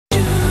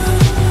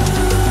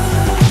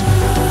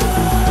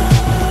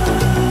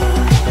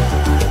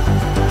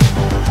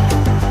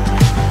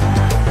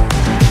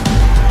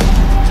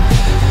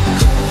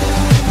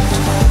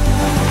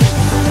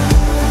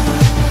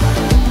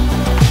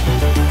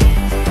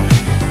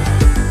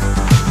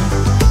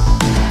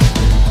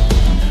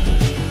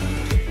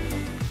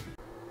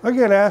I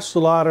get asked a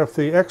lot if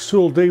the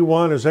xTool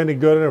D1 is any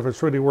good and if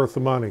it's really worth the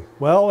money.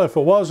 Well, if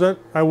it wasn't,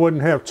 I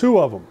wouldn't have two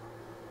of them.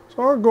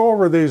 So I'll go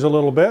over these a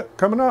little bit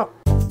coming up.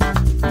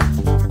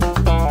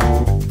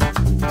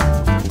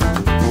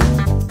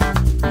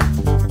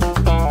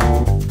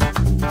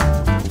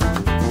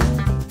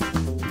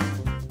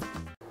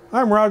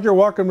 I'm Roger,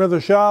 welcome to the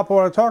shop.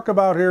 What I talk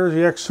about here is the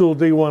xTool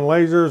D1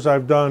 lasers.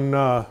 I've done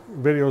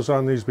videos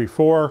on these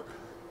before.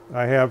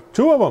 I have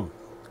two of them.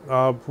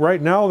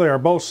 Right now they are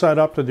both set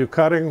up to do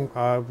cutting.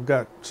 I've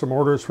got some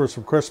orders for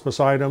some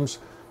Christmas items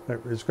that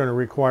is going to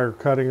require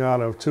cutting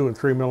out of 2 and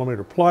 3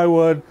 millimeter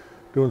plywood,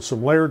 doing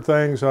some layered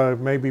things. I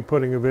may be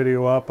putting a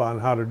video up on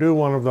how to do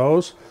one of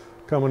those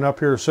coming up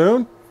here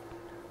soon.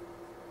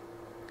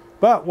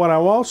 But what I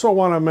also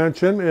want to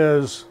mention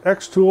is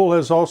xTool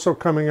is also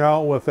coming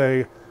out with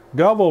a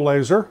Galvo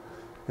laser.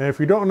 And if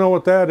you don't know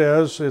what that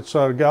is, it's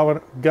a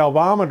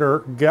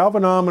galvanometer,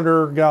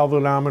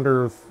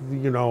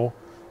 you know,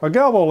 a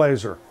Galvo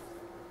laser.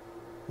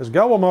 It's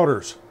Galvo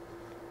motors.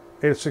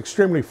 It's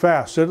extremely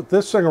fast.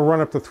 This thing will run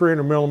up to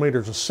 300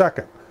 millimeters a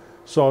second.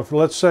 So if,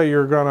 let's say,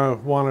 you're going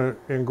to want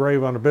to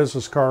engrave on a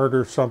business card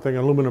or something,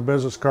 an aluminum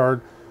business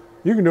card,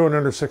 you can do it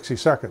under 60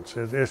 seconds.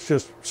 It's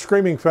just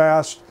screaming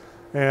fast.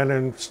 And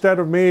instead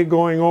of me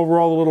going over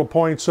all the little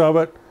points of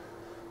it,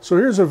 so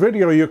here's a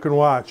video you can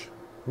watch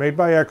made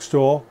by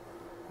xTool.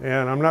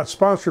 And I'm not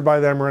sponsored by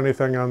them or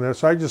anything on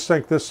this. I just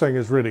think this thing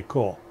is really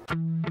cool.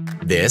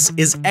 This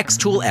is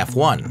xTool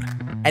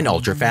F1, an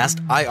ultra-fast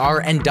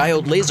IR and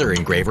diode laser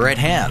engraver at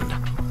hand.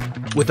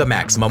 With a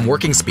maximum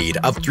working speed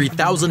of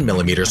 3000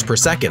 millimeters per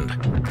second,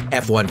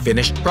 F1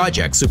 finished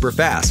projects super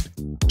fast.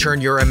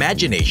 Turn your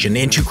imagination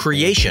into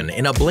creation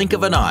in a blink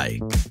of an eye.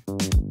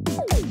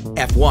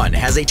 F1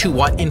 has a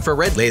 2-watt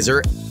infrared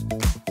laser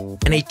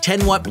and a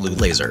 10-watt blue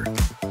laser.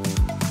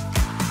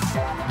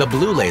 The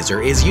blue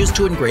laser is used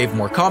to engrave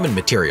more common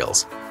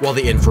materials, while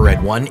the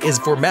infrared one is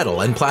for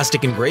metal and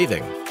plastic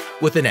engraving.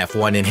 With an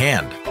F1 in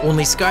hand,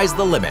 only sky's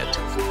the limit.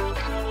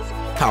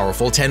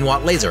 Powerful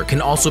 10-watt laser can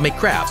also make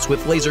crafts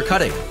with laser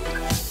cutting.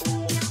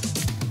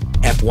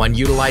 F1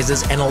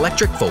 utilizes an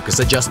electric focus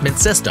adjustment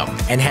system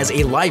and has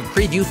a live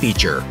preview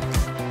feature,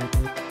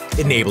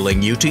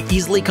 enabling you to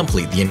easily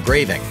complete the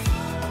engraving,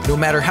 no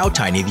matter how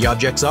tiny the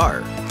objects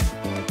are.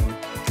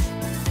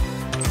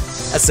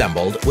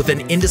 Assembled with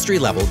an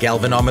industry-level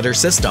galvanometer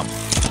system,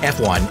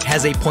 F1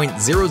 has a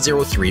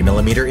 0.003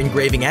 millimeter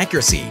engraving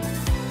accuracy,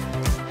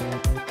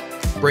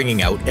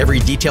 bringing out every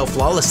detail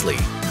flawlessly.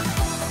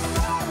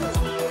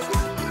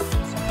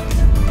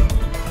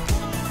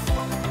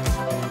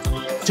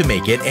 To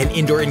make it an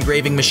indoor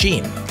engraving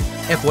machine,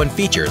 F1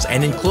 features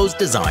an enclosed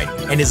design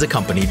and is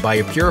accompanied by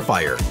a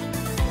purifier,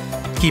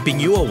 keeping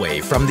you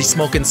away from the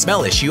smoke and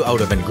smell issue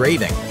out of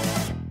engraving.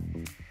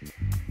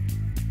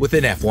 With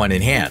an F1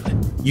 in hand,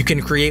 you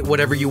can create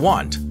whatever you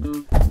want.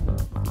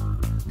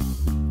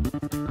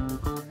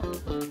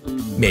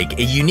 Make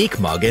a unique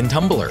mug and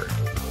tumbler.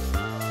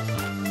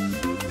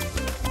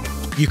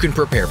 You can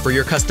prepare for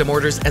your custom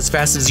orders as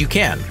fast as you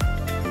can.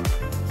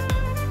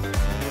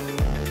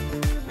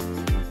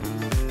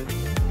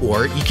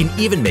 Or you can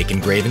even make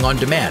engraving on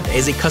demand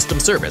as a custom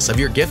service of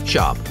your gift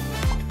shop.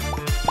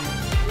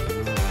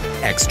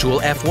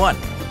 xTool F1,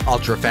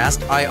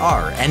 ultra-fast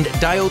IR and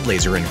diode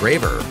laser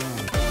engraver.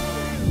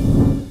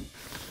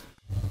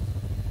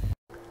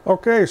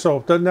 Okay,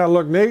 so doesn't that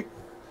look neat?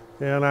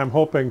 And I'm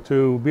hoping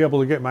to be able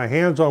to get my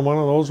hands on one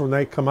of those when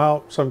they come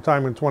out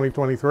sometime in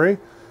 2023.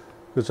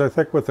 Because I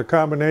think with the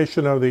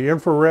combination of the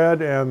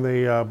infrared and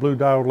the blue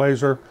diode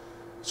laser,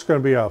 it's going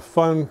to be a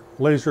fun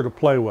laser to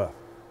play with.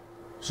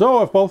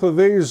 So if both of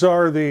these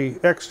are the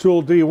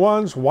xTool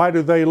D1s, why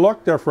do they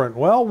look different?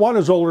 Well, one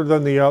is older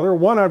than the other.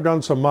 One I've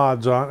done some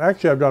mods on.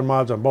 Actually, I've done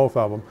mods on both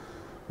of them.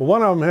 But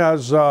one of them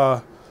has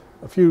a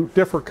few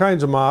different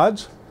kinds of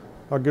mods.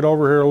 I'll get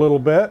over here a little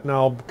bit and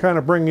I'll kind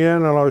of bring you in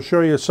and I'll show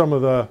you some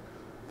of the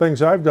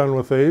things I've done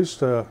with these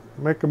to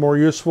make them more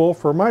useful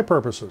for my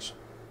purposes.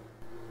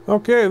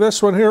 Okay,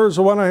 this one here is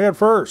the one I had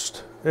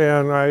first,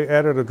 and I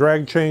added a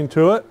drag chain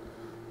to it,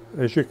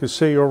 as you can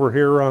see over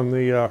here on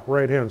the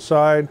right hand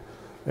side,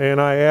 and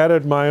I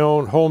added my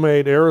own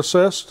homemade air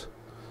assist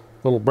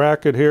little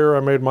bracket here.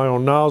 I made my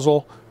own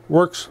nozzle.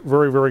 Works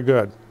very, very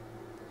good.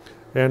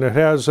 And it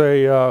has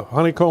a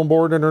honeycomb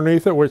board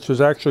underneath it, which is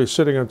actually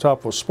sitting on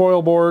top of a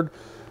spoil board.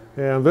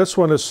 And this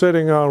one is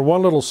sitting on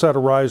one little set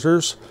of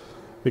risers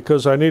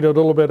because I needed a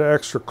little bit of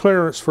extra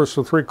clearance for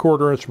some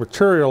 3/4 inch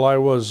material I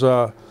was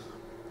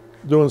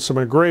doing some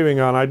engraving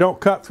on. I don't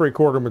cut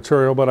 3/4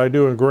 material, but I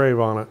do engrave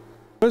on it.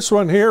 This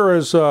one here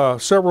is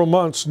several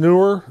months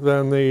newer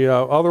than the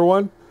other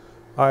one.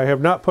 I have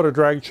not put a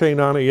drag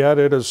chain on it yet.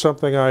 It is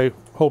something I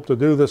hope to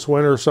do this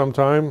winter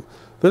sometime.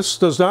 This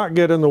does not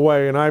get in the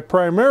way, and I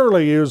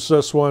primarily use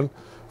this one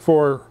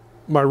for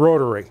my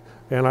rotary.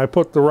 And I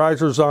put the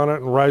risers on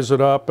it and rise it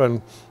up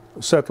and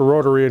set the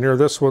rotary in here.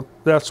 That's what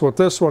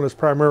this one is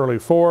primarily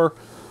for.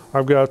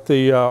 I've got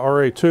the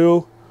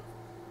RA2.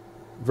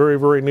 Very,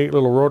 very neat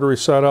little rotary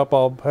setup.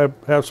 I'll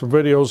have some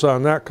videos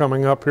on that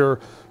coming up here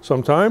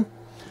sometime.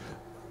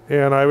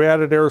 And I've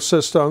added air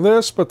assist on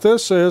this, but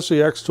this is the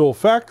xTool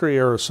factory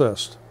air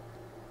assist,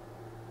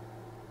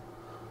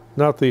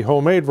 not the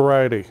homemade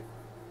variety.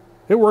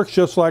 It works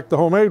just like the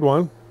homemade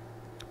one,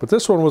 but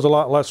this one was a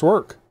lot less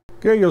work.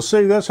 Okay, you'll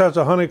see this has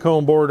a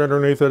honeycomb board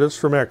underneath it. It's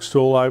from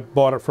xTool. I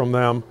bought it from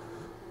them.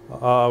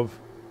 I've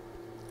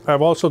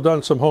also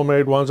done some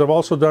homemade ones. I've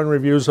also done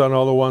reviews on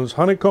other ones.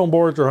 Honeycomb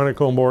boards are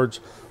honeycomb boards.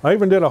 I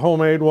even did a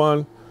homemade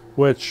one,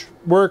 which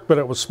worked, but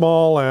it was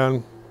small,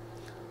 and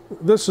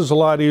this is a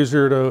lot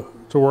easier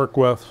to work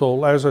with.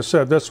 So as I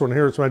said, this one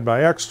here is made by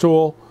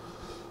xTool.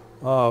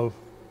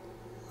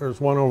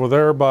 There's one over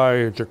there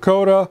by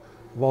Jacoda.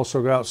 I've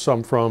also got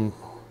some from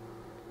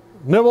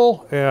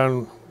Nibble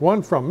and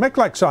one from Make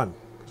Like Sun,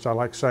 because I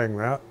like saying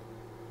that.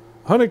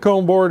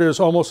 Honeycomb board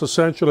is almost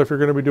essential if you're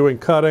going to be doing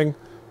cutting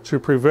to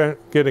prevent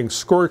getting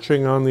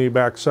scorching on the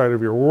backside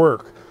of your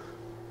work.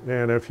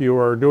 And if you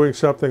are doing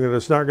something that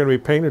is not going to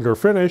be painted or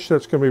finished,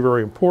 that's going to be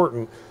very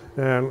important.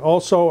 And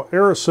also,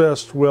 air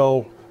assist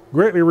will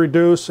greatly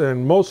reduce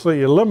and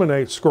mostly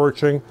eliminate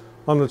scorching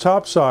on the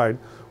top side,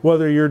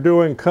 whether you're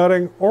doing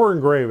cutting or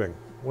engraving.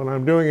 When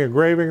I'm doing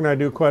engraving, and I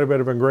do quite a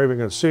bit of engraving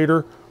in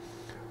cedar,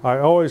 I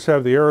always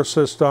have the air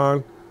assist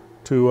on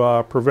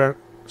to prevent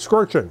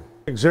scorching.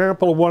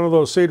 Example of one of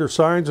those cedar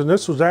signs, and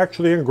this was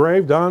actually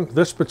engraved on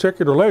this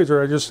particular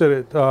laser. I just did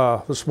it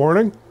this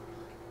morning.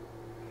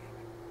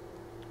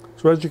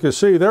 So as you can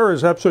see, there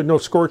is absolutely no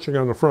scorching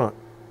on the front.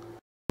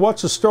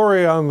 What's the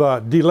story on the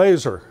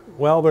D-Laser?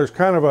 Well, there's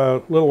kind of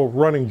a little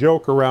running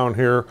joke around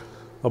here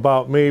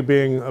about me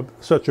being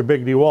such a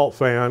big DeWalt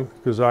fan,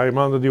 because I'm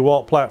on the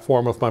DeWalt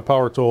platform with my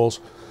power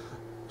tools.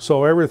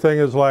 So everything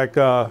is like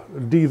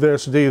D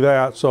this, D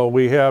that. So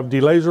we have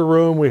D-Laser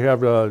room, we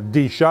have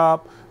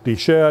D-Shop,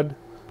 D-Shed,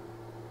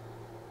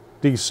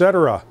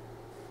 D-Cetera.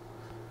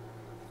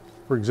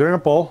 For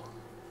example,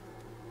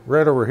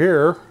 right over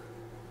here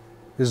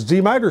is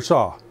D-Miter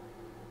saw.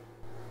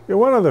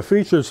 One of the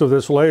features of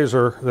this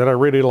laser that I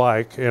really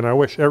like, and I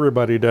wish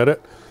everybody did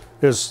it,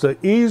 is the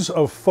ease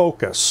of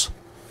focus.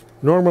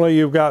 Normally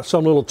you've got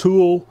some little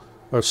tool,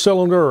 a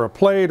cylinder or a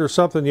plate or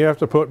something you have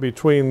to put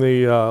between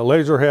the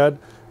laser head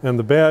and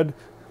the bed.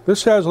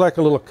 This has like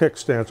a little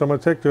kickstand. So I'm going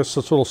to take this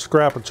little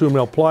scrap of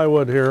 2mm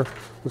plywood here.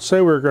 Let's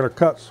say we're going to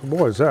cut.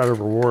 Boy, is that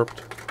ever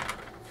warped.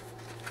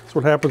 That's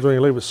what happens when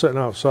you leave it sitting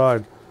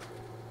outside.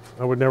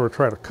 I would never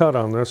try to cut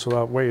on this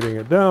without weighting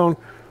it down.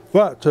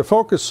 But to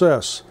focus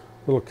this,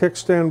 little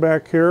kickstand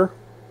back here,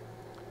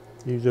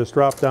 you just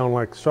drop down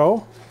like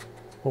so.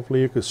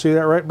 Hopefully you can see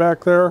that right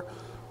back there.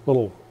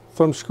 Little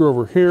thumb screw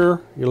over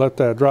here, you let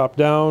that drop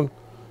down,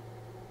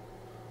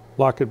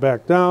 lock it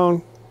back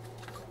down,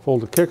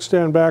 fold the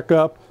kickstand back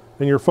up,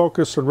 and you're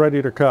focused and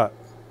ready to cut.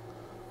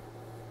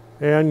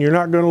 And you're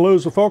not going to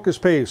lose the focus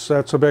piece.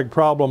 That's a big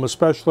problem,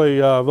 especially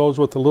those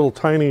with the little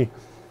tiny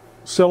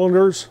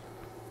cylinders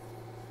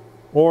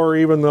or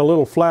even the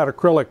little flat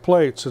acrylic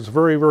plates. It's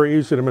very, very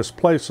easy to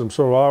misplace them,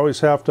 so I always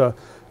have to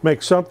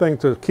make something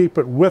to keep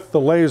it with the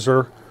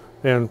laser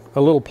and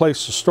a little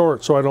place to store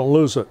it so I don't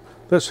lose it.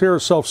 This here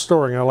is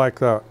self-storing. I like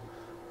that.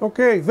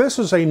 Okay, this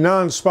is a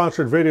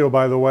non-sponsored video,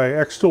 by the way.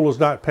 xTool is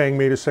not paying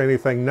me to say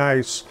anything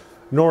nice,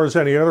 nor is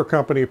any other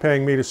company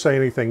paying me to say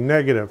anything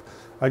negative.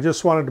 I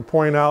just wanted to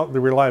point out the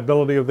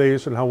reliability of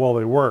these and how well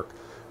they work.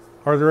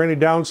 Are there any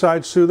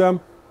downsides to them?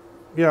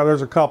 Yeah,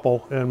 there's a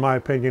couple, in my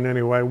opinion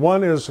anyway.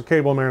 One is the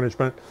cable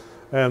management,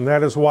 and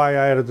that is why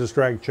I added this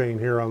drag chain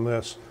here on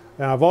this.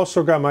 And I've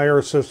also got my air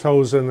assist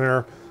hose in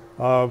there.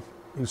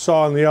 You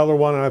saw in the other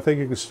one, and I think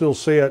you can still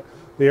see it,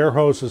 the air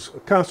hose is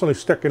constantly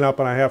sticking up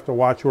and I have to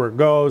watch where it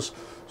goes.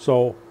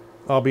 So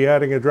I'll be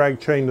adding a drag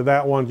chain to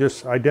that one,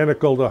 just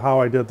identical to how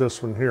I did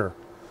this one here.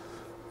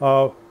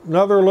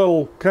 Another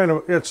little kind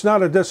of, it's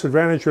not a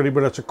disadvantage really,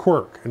 but it's a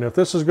quirk. And if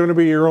this is going to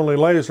be your only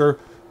laser,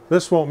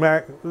 this won't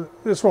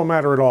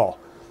matter at all.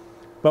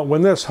 But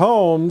when this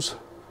homes,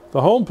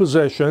 the home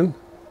position,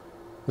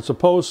 as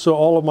opposed to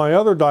all of my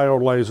other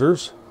diode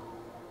lasers,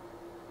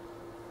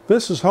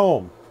 this is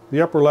home,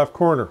 the upper left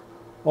corner.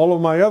 All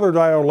of my other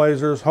diode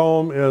lasers,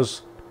 home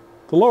is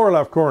the lower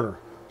left corner.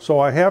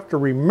 So I have to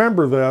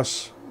remember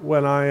this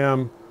when I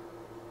am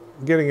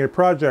getting a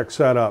project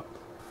set up.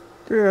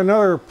 Okay,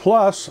 another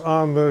plus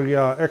on the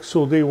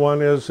xTool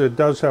D1 is it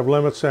does have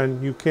limits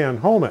and you can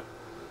home it.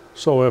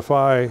 So if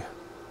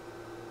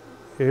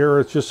here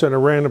it's just in a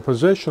random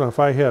position, if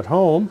I hit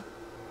home,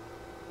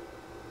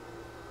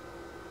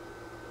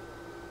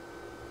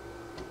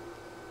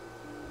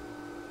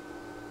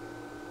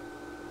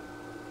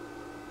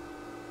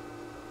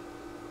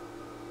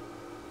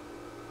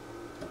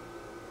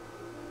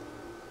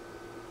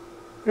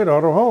 it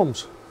auto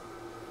homes.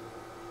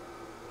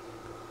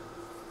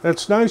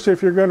 It's nice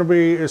if you're going to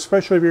be,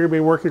 especially if you're going to be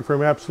working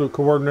from absolute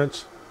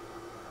coordinates.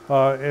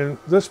 In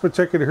this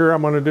particular here,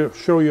 I'm going to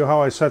show you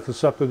how I set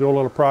this up to do a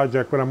little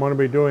project, but I'm going to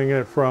be doing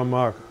it from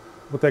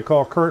what they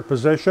call current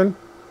position,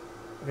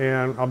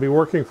 and I'll be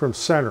working from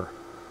center.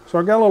 So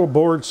I've got a little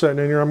board sitting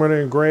in here. I'm going to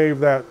engrave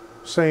that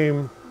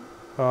same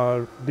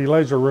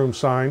D-Laser room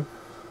sign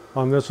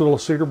on this little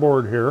cedar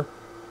board here.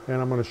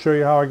 and I'm going to show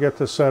you how I get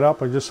this set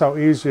up and just how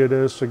easy it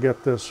is to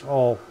get this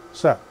all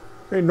set.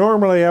 Okay,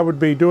 normally I would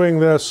be doing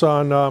this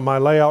on my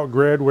layout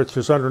grid, which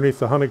is underneath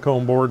the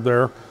honeycomb board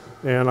there,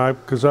 and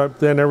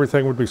then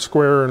everything would be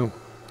square and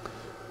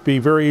be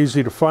very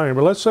easy to find.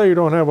 But let's say you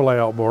don't have a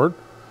layout board,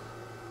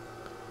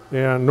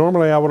 and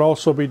normally I would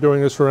also be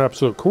doing this for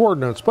absolute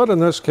coordinates, but in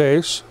this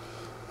case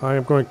I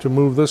am going to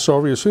move this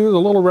over. You see the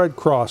little red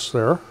cross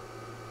there,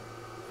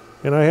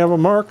 and I have a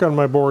mark on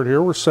my board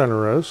here where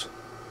center is,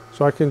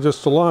 so I can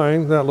just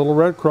align that little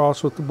red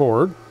cross with the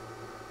board.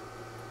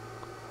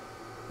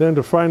 Then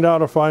to find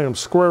out if I am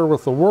square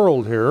with the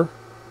world here,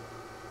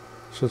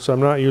 since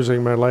I'm not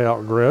using my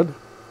layout grid,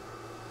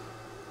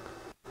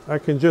 I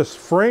can just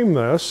frame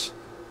this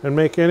and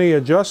make any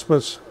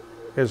adjustments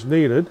as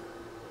needed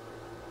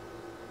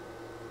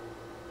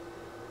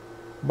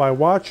by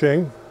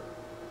watching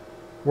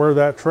where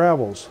that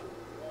travels.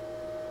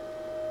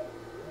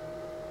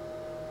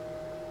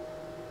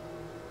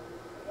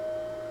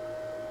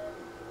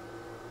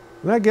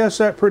 And I guess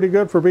that's pretty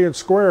good for being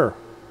square.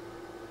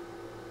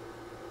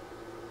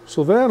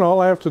 So then all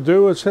I have to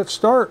do is hit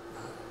start.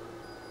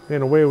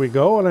 And away we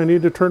go, and I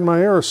need to turn my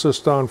air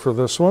assist on for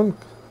this one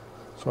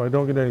so I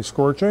don't get any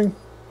scorching.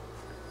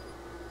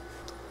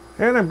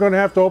 And I'm going to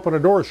have to open a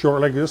door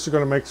shortly. This is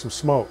going to make some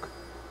smoke.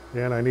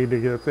 And I need to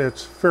get,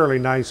 it's fairly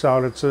nice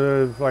out. It's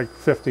like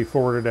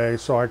 54 today,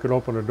 so I could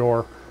open a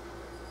door,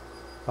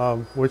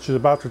 which is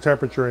about the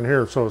temperature in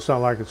here, so it's not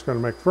like it's going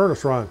to make the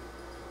furnace run.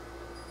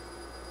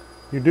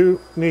 You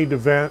do need to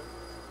vent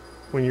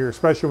when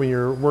especially when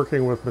you're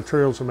working with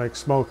materials that make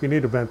smoke. You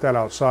need to vent that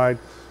outside,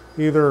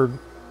 either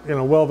in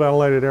a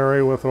well-ventilated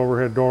area with an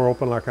overhead door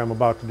open like I'm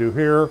about to do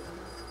here,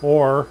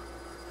 or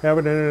have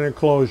it in an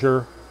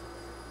enclosure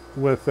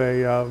with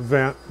a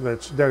vent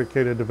that's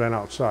dedicated to vent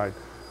outside.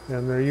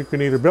 And there you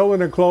can either build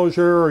an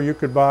enclosure or you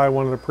could buy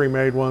one of the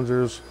pre-made ones.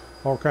 There's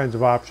all kinds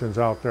of options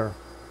out there.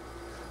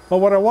 But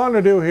what I want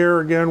to do here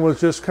again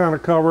was just kind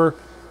of cover,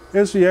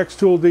 is the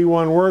xTool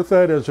D1 worth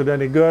it? Is it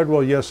any good?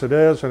 Well, yes it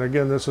is. And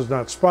again, this is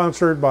not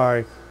sponsored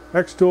by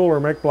xTool or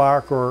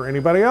MakeBlock or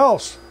anybody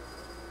else.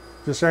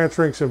 Just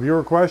answering some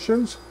viewer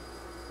questions.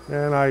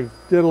 And I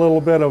did a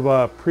little bit of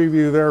a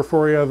preview there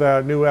for you,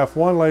 that new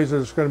F1 laser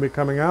that's going to be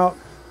coming out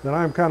that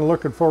I'm kind of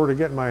looking forward to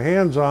getting my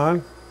hands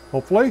on,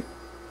 hopefully.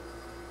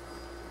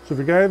 So if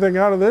you got anything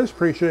out of this,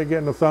 appreciate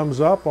getting a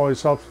thumbs up.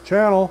 Always helps the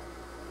channel.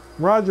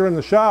 I'm Roger in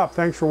the shop.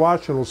 Thanks for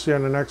watching. We'll see you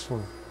on the next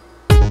one.